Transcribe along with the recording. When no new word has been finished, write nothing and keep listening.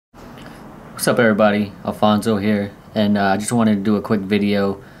What's up everybody, Alfonso here, and I just wanted to do a quick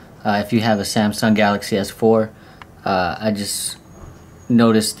video. If you have a Samsung Galaxy S4, I just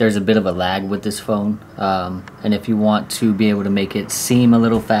noticed there's a bit of a lag with this phone, and if you want to be able to make it seem a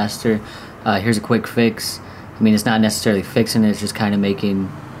little faster, here's a quick fix. I mean, it's not necessarily fixing it, it's just kind of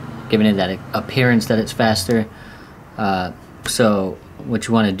giving it that appearance that it's faster. So what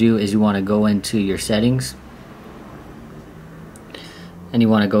you want to do is you want to go into your settings, and you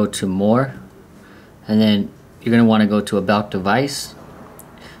want to go to more, and then you're going to want to go to about device,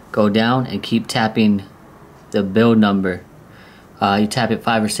 go down and keep tapping the build number. You tap it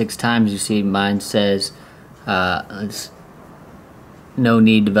 5 or 6 times. You see mine says no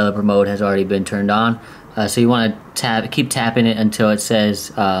need, developer mode has already been turned on. So you want to keep tapping it until it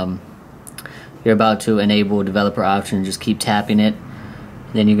says you're about to enable developer options. Just keep tapping it.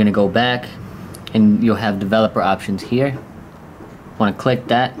 Then you're going to go back and you'll have developer options here. You want to click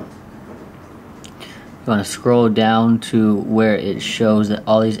that. You want to scroll down to where it shows that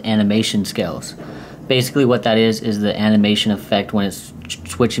all these animation scales. Basically what that is the animation effect when it's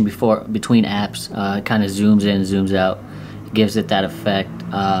switching between apps. It kind of zooms in, zooms out. It gives it that effect.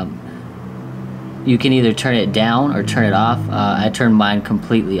 You can either turn it down or turn it off. I turned mine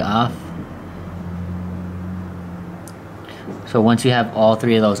completely off. So once you have all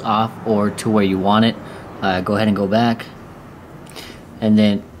 3 of those off or to where you want it, go ahead and go back, and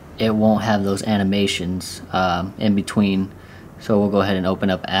then it won't have those animations in between. So we'll go ahead and open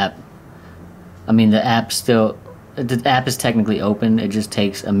up app. I mean, the app is technically open. It just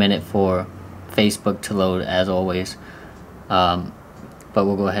takes a minute for Facebook to load, as always. But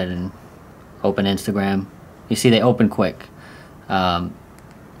we'll go ahead and open Instagram. You see they open quick. We'll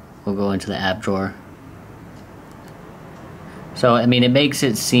go into the app drawer. So I mean, it makes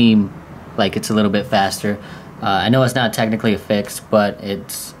it seem like it's a little bit faster. I know it's not technically a fix, but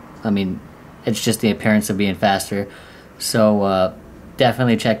it's just the appearance of being faster. So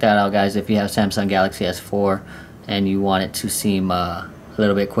definitely check that out, guys, if you have Samsung Galaxy S4 and you want it to seem a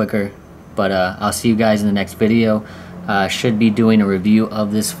little bit quicker. But I'll see you guys in the next video. Should be doing a review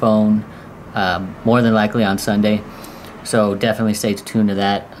of this phone more than likely on Sunday. So definitely stay tuned to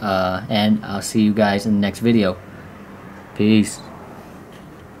that, and I'll see you guys in the next video. Peace.